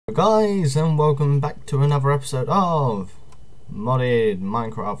guys, and welcome back to another episode of Modded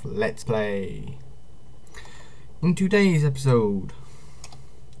Minecraft Let's Play. In today's episode,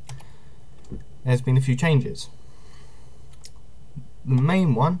 there's been a few changes. The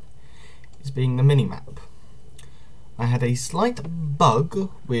main one is being the minimap. I had a slight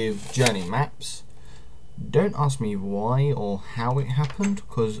bug with journey maps. Don't ask me why or how it happened,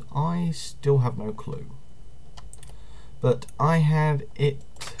 because I still have no clue. But I had it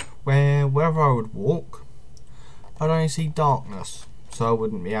where wherever I would walk, I'd only see darkness, so I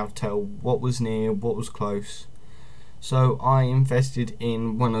wouldn't be able to tell what was near, what was close. So I invested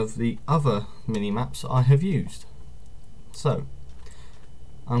in one of the other mini-maps I have used. So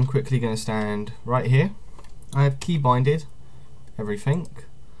I'm quickly going to stand right here. I have key binded everything,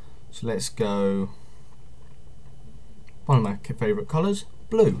 so let's go one of my favourite colours,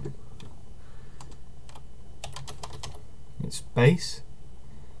 blue. It's base.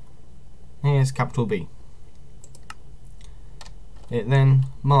 Here's capital B. It then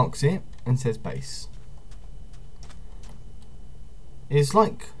marks it and says base. It's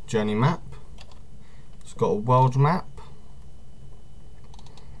like journey map. It's got a world map.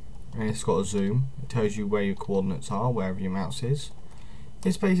 And it's got a zoom. It tells you where your coordinates are, wherever your mouse is.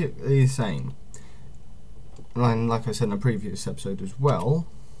 It's basically the same. And like I said in a previous episode as well,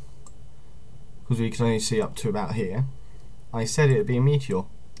 because we can only see up to about here, I said it would be a meteor.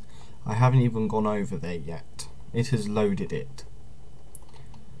 I haven't even gone over there yet. It has loaded it.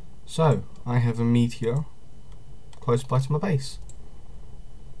 So, I have a meteor close by to my base.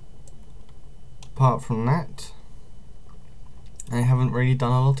 Apart from that, I haven't really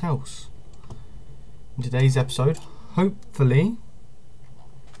done a lot else. In today's episode, hopefully,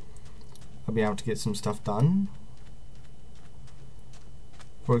 I'll be able to get some stuff done.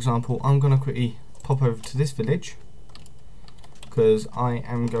 For example, I'm going to quickly pop over to this village, because I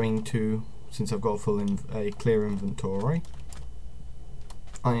am going to, since I've got a clear inventory,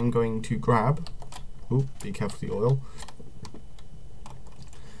 I am going to grab, be careful with the oil,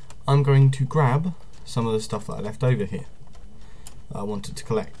 I'm going to grab some of the stuff that I left over here that I wanted to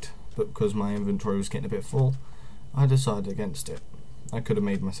collect, but because my inventory was getting a bit full, I decided against it. I could have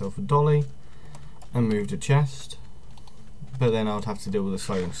made myself a dolly and moved a chest, but then I would have to deal with the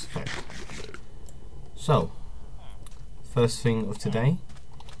slowness effect. So, first thing of today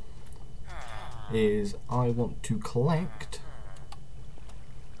is I want to collect,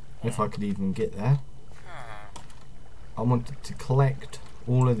 if I could even get there, I wanted to collect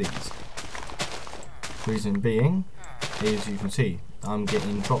all of these. Reason being is, you can see I'm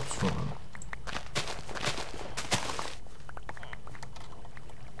getting drops from them.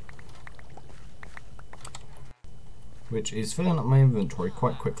 Which is filling up my inventory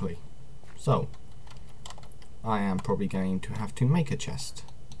quite quickly. So I am probably going to have to make a chest.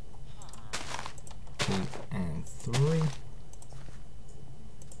 2 and 3.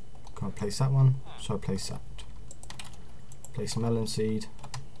 Can't place that one, so I place that. Place a melon seed.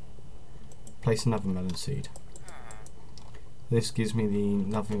 Place another melon seed. This gives me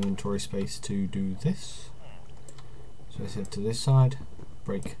enough inventory space to do this. So I said to this side,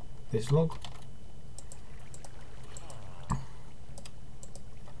 break this log.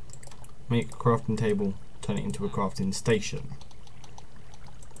 Make a crafting table, turn it into a crafting station.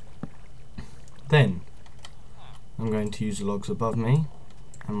 Then I'm going to use the logs above me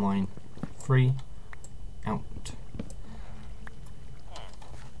and mine 3 out.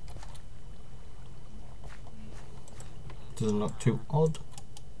 Doesn't look too odd.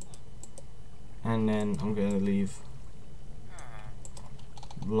 And then I'm going to leave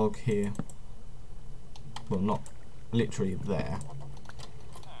log here. Well, not literally there.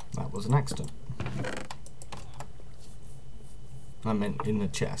 That was an accident. I meant in the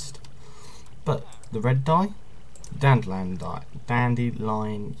chest. But the red dye, dandelion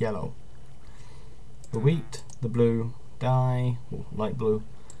yellow. The wheat, the blue dye, light blue.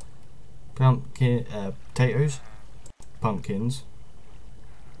 Pumpkin, potatoes, pumpkins.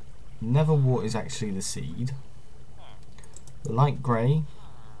 Neverwort is actually the seed. The light grey,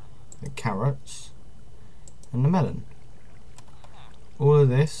 the carrots, and the melon. All of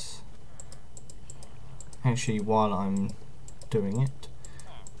this, actually while I'm doing it,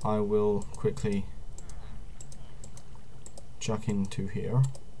 I will quickly chuck into here,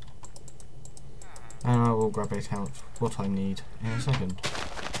 and I will grab it out what I need in a second.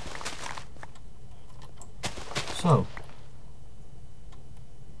 So,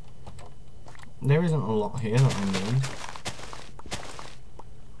 there isn't a lot here that I need.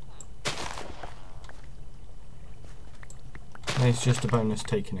 It's just a bonus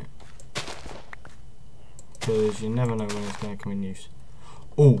taking it, because you never know when it's going to come in use.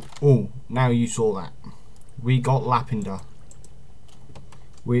 Oh, now you saw that. We got lavender,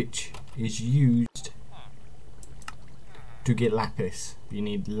 which is used to get lapis. You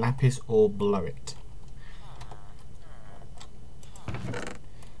need lapis or blow it.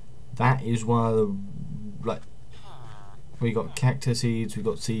 That is one of the, like, we got cactus seeds, we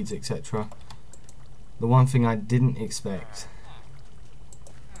got seeds, etc. The one thing I didn't expect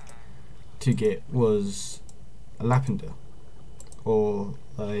to get was a lavender or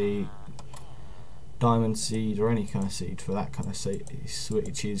a diamond seed or any kind of seed for that kind of seed,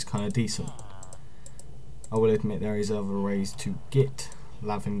 which is kind of decent. I will admit there is other ways to get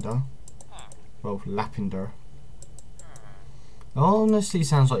lavender. Well, lapender. It honestly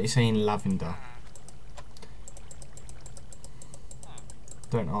sounds like you're saying lavender.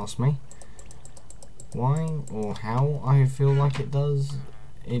 Don't ask me why or how I feel like it does.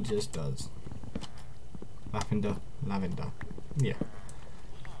 It just does. Lavender, lavender. Yeah.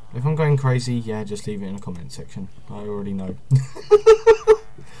 If I'm going crazy, yeah, just leave it in the comment section. I already know.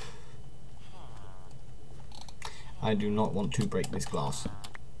 I do not want to break this glass.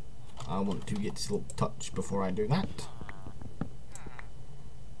 I want to get silk touch before I do that.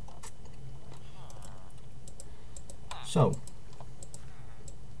 So,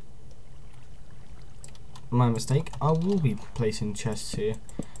 my mistake, I will be placing chests here,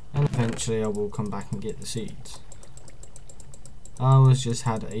 and eventually I will come back and get the seeds. I was just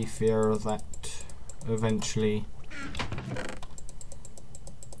had a fear of that eventually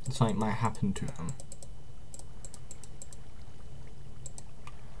something might happen to them.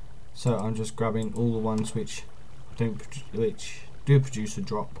 So I'm just grabbing all the ones which do produce a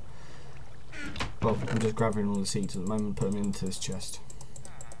drop. Well, I'm just grabbing all the seeds at the moment, put them into this chest.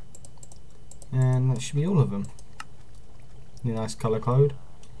 And that should be all of them. Nice colour code.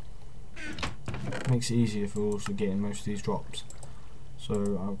 Makes it easier for also getting most of these drops. So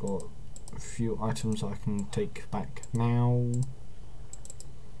I've got a few items I can take back now,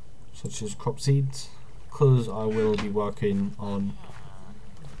 such as crop seeds, because I will be working on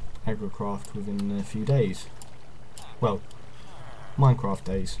agricraft within a few days. Well, Minecraft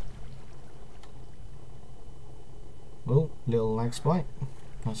days. Oh, little lag spike.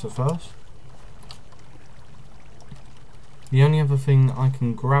 That's a first. The only other thing I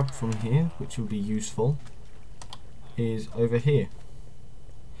can grab from here, which will be useful, is over here.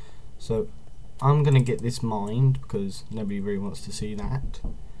 So I'm going to get this mined because nobody really wants to see that.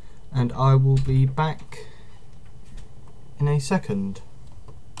 And I will be back in a second.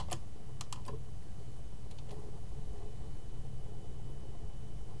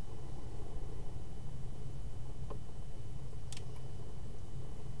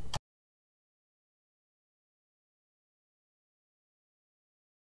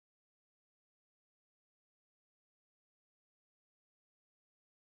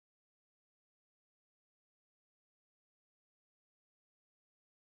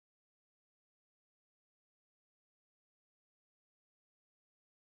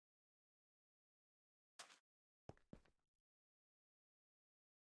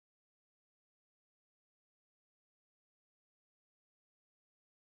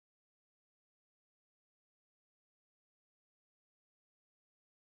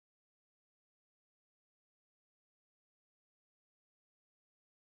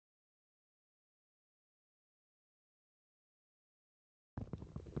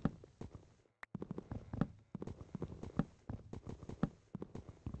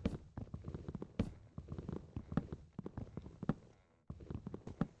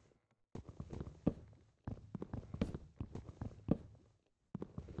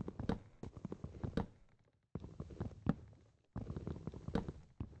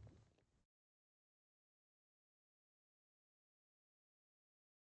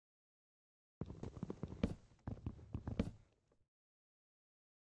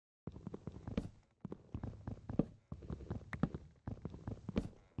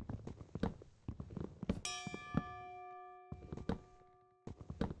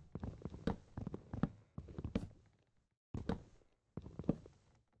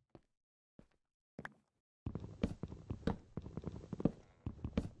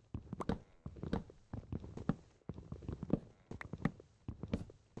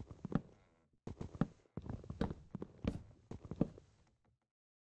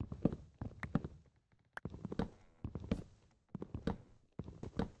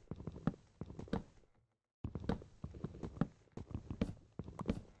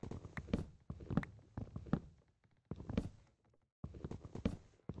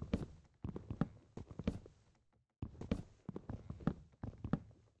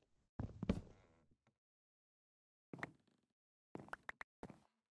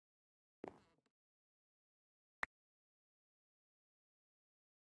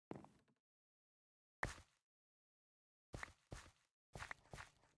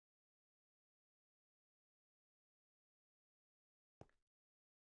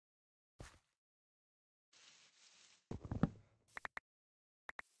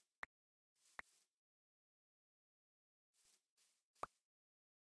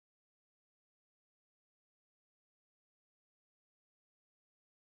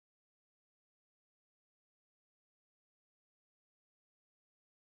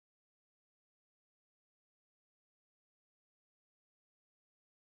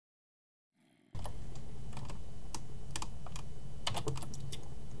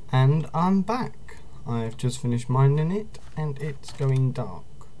 And I'm back. I've just finished mining it and it's going dark.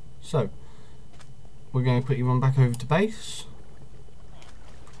 So, we're going to quickly run back over to base.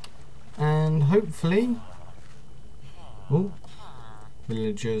 And hopefully... Oh,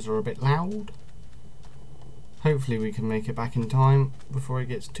 villagers are a bit loud. Hopefully we can make it back in time before it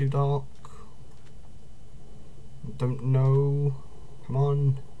gets too dark. Don't know. Come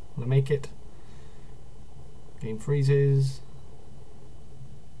on, will I make it? Game freezes.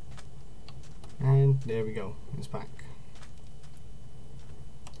 And there we go, it's back.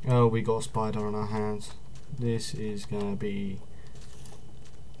 Oh, we got a spider on our hands. This is gonna be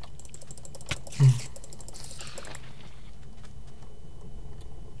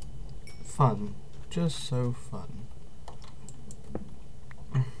fun, just so fun.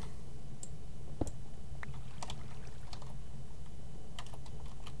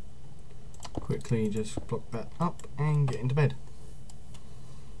 Quickly just block that up and get into bed.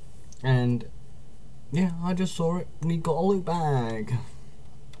 And yeah, I just saw it. We got a loot bag.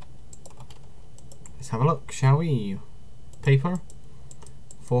 Let's have a look, shall we? Paper,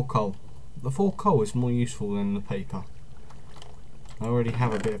 4 coal. The 4 coal is more useful than the paper. I already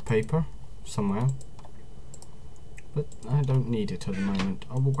have a bit of paper somewhere, but I don't need it at the moment.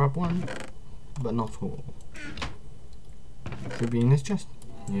 I will grab one, but not all. Could be in this chest.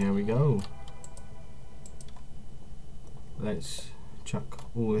 Here we go. Let's chuck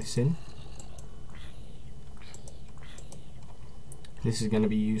all this in. This is going to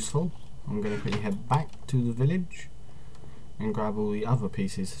be useful. I'm going to quickly head back to the village and grab all the other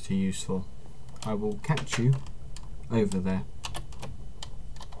pieces that are useful. I will catch you over there.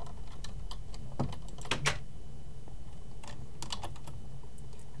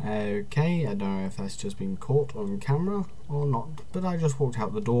 Okay, I don't know if that's just been caught on camera or not, but I just walked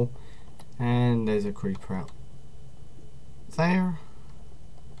out the door and there's a creeper out there.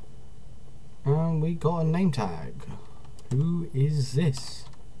 And we got a name tag. Who is this?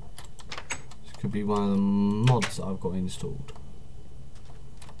 This could be one of the mods that I've got installed.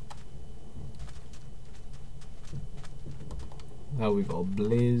 Oh, we got a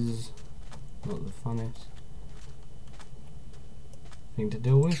Blizz. Not the funnest thing to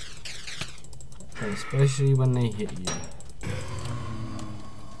deal with, especially when they hit you.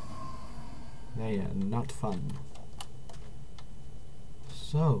 They are not fun.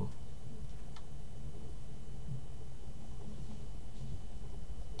 So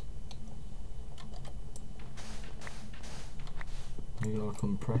we got a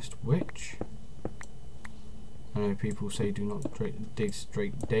compressed witch. I know people say do not dig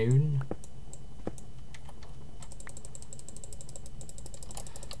straight down.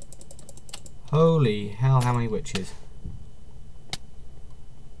 Holy hell, how many witches?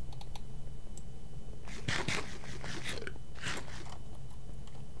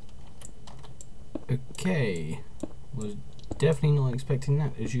 Okay, was definitely not expecting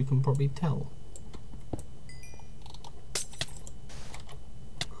that, as you can probably tell.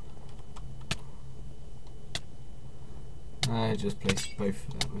 I just placed both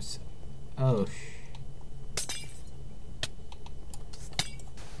of them. Oh,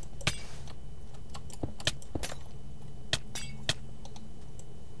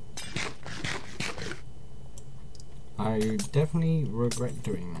 I definitely regret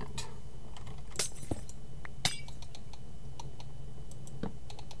doing that.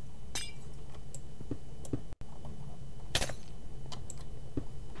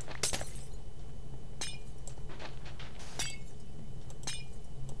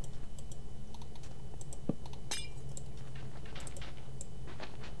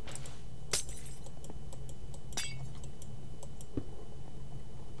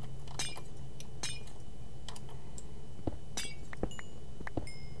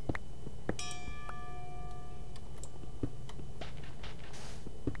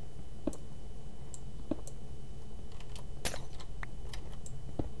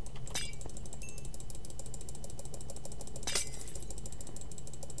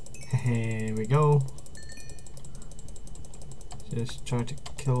 Here we go. Just try to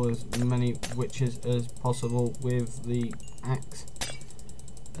kill as many witches as possible with the axe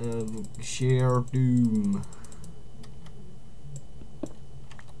of sheer doom.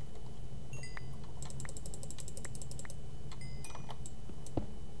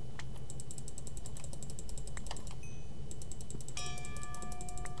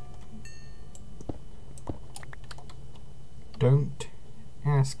 Don't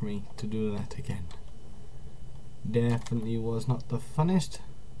ask me to do that again. Definitely was not the funnest,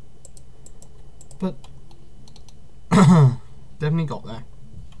 but definitely got there.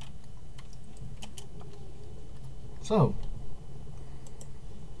 So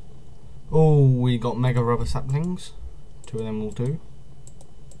Oh, we got mega rubber saplings. 2 of them will do.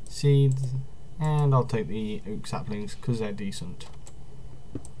 Seeds, and I'll take the oak saplings because they're decent.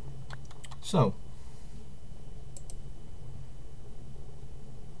 So,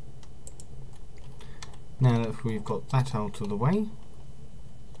 now that we've got that out of the way,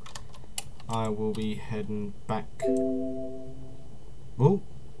 I will be heading back. Oh,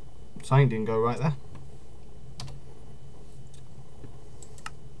 something didn't go right there.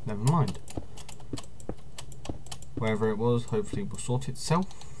 Never mind. Wherever it was, hopefully it will sort itself.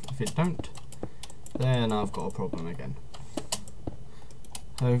 If it don't, then I've got a problem again.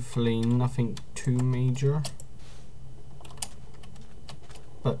 Hopefully nothing too major.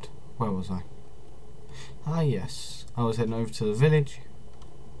 But, where was I? Ah yes, I was heading over to the village.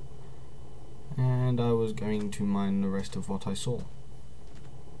 And I was going to mine the rest of what I saw.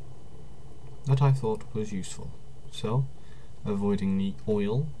 That I thought was useful. So, avoiding the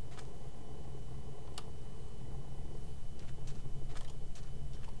oil.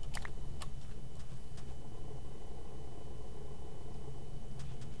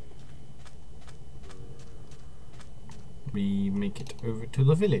 We make it over to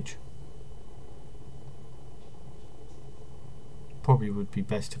the village. Probably would be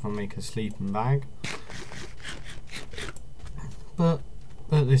best if I make a sleeping bag. But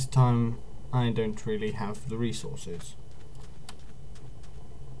at this time I don't really have the resources.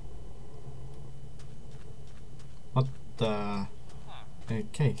 What the...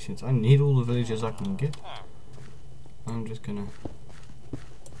 Okay, since I need all the villagers I can get, I'm just gonna...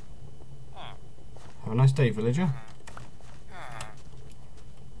 Have a nice day, villager.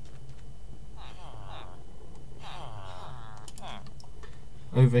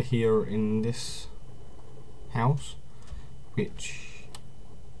 Over here in this house, which...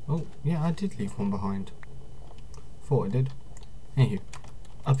 Oh, yeah, I did leave one behind. Thought I did. Anywho,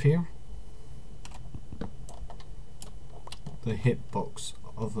 up here, the hitbox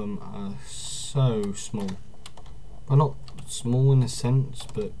of them are so small. Well, not small in a sense,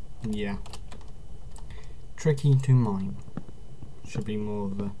 but yeah. Tricky to mine. Should be more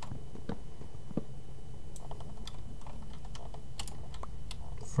of a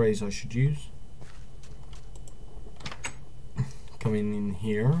phrase I should use. Coming in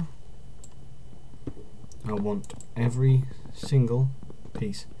here, I want every single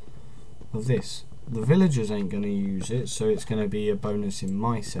piece of this. The villagers ain't going to use it, so it's going to be a bonus in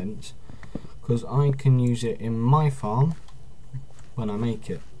my sense, because I can use it in my farm when I make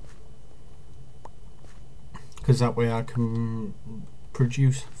it, because that way I can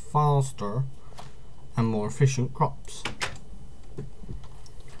produce faster and more efficient crops.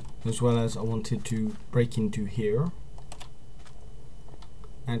 As well as I wanted to break into here,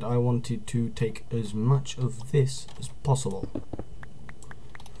 and I wanted to take as much of this as possible,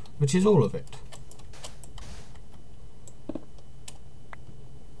 which is all of it.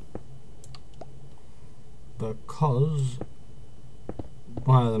 Because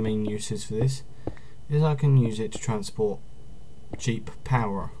one of the main uses for this is I can use it to transport cheap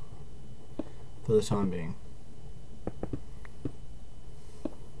power for the time being.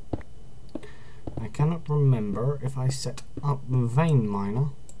 I cannot remember if I set up the vein miner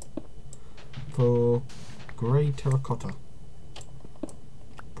for grey terracotta.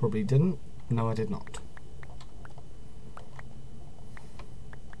 Probably didn't. No, I did not.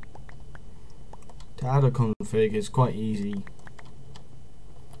 To add a config is quite easy.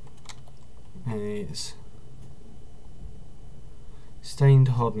 And it's stained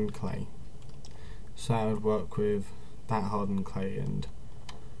hardened clay. So I would work with that hardened clay, and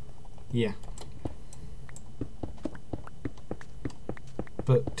yeah.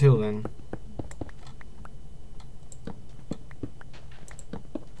 But till then,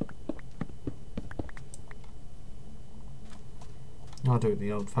 I'll do it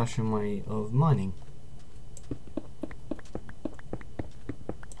the old-fashioned way of mining.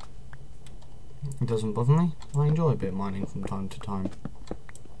 It doesn't bother me. I enjoy a bit of mining from time to time,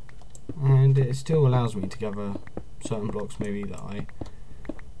 and it still allows me to gather certain blocks maybe that I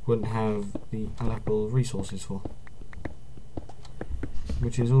wouldn't have the allowable resources for,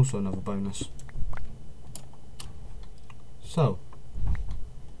 which is also another bonus. So,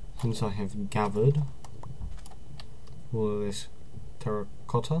 since I have gathered all of this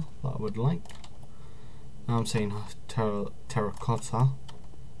terracotta that I would like, I'm saying terracotta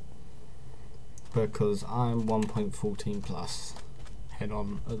because I'm 1.14 plus head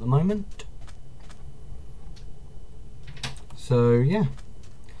on at the moment. So yeah,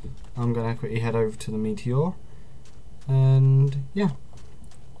 I'm going to quickly head over to the meteor, and yeah,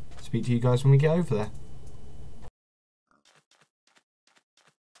 speak to you guys when we get over there.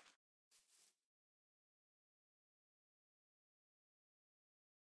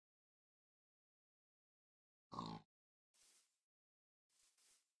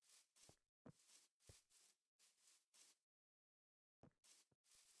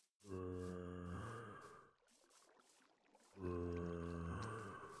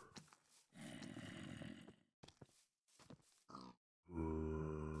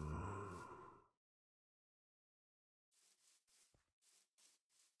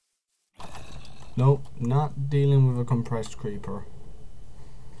 Nope, not dealing with a compressed creeper.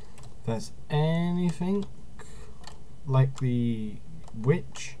 If there's anything like the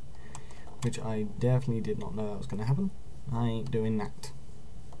witch, which I definitely did not know that was going to happen, I ain't doing that.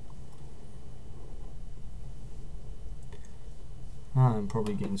 I'm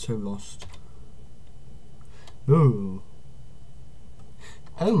probably getting so lost. Ooh.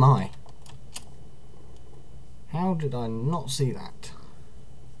 Oh my. How did I not see that?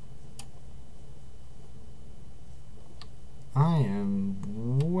 I am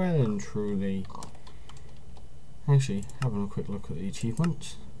well and truly... Actually, having a quick look at the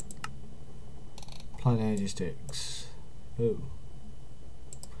achievements. Apply the energy sticks. Oh.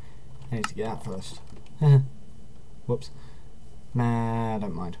 I need to get out first. Whoops. Nah, I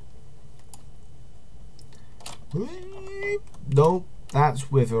don't mind. Nope,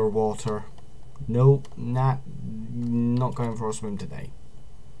 that's wither water. Nope, not going for a swim today.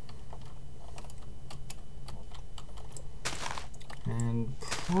 And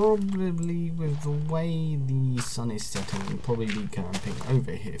probably with the way the sun is setting, we'll probably be camping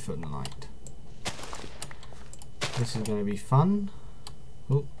over here for the night. This is going to be fun.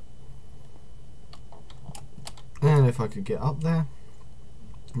 Oh. And if I could get up there,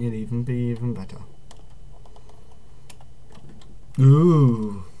 it'd even be even better.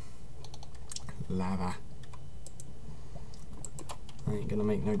 Ooh. Lava. I ain't gonna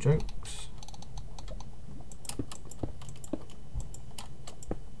make no jokes.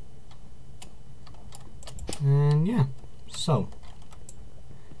 And yeah, so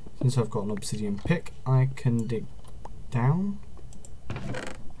since I've got an obsidian pick, I can dig down.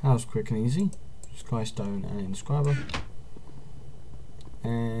 That was quick and easy. Skystone and inscriber,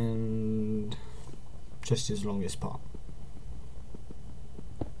 and just his longest part.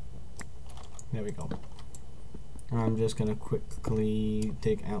 There we go. I'm just going to quickly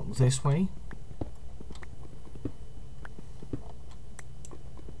dig out this way.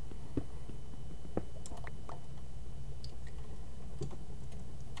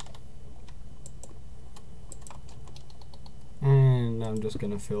 And I'm just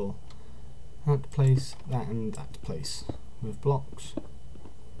going to fill that place, that and that place with blocks.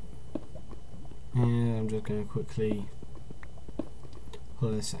 And I'm just going to quickly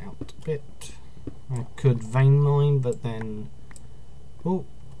pull this out a bit. I could vein mine, but then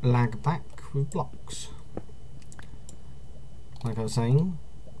lag back with blocks. Like I was saying,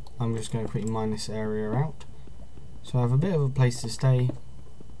 I'm just going to quickly mine this area out, so I have a bit of a place to stay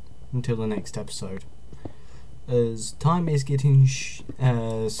until the next episode, as time is getting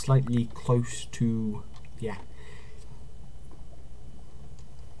slightly close to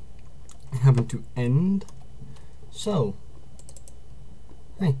having to end. So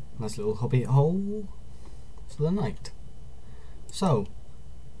hey, nice little hobby hole for the night. So,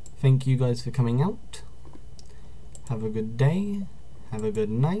 thank you guys for coming out. Have a good day. Have a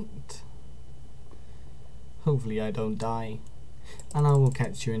good night. Hopefully I don't die. And I will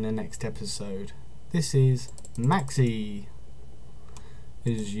catch you in the next episode. This is Maxi,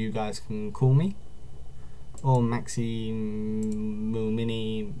 as you guys can call me. Or Maxi,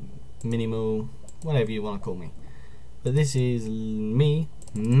 Mini Moo, whatever you want to call me. But this is me,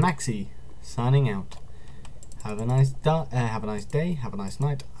 Maxi, signing out. Have a nice day, have a nice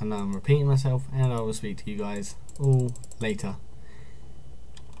night, and I'm repeating myself, and I will speak to you guys all later.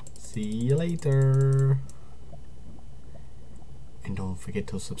 See you later. And don't forget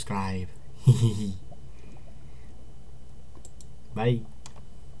to subscribe. Bye.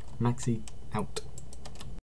 Maxi out.